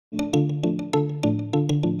You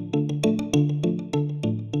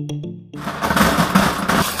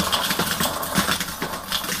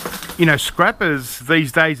know, scrappers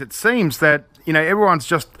these days, it seems that, you know, everyone's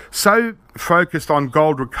just so focused on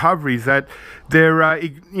gold recovery that they're,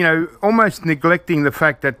 you know, almost neglecting the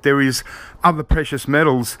fact that there is other precious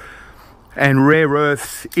metals and rare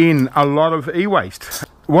earths in a lot of e-waste.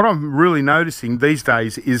 What I'm really noticing these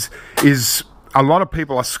days is a lot of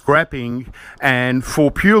people are scrapping and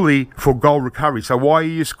purely for gold recovery. So why are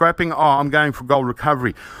you scrapping? Oh, I'm going for gold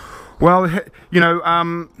recovery. Well, you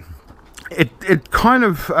know, it kind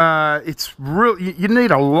of, it's real. You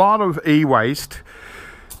need a lot of e-waste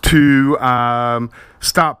to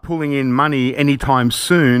start pulling in money anytime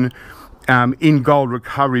soon in gold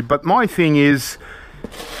recovery. But my thing is,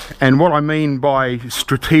 and what I mean by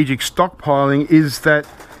strategic stockpiling, is that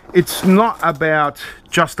it's not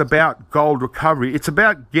just about gold recovery. It's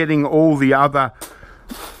about getting all the other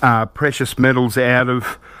precious metals out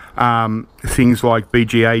of things like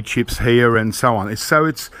BGA chips here and so on. So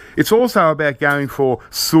it's also about going for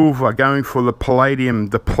silver, going for the palladium,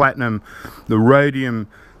 the platinum, the rhodium,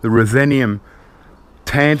 the ruthenium,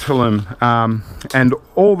 tantalum, and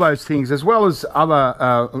all those things, as well as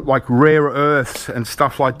other like rare earths and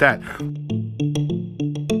stuff like that.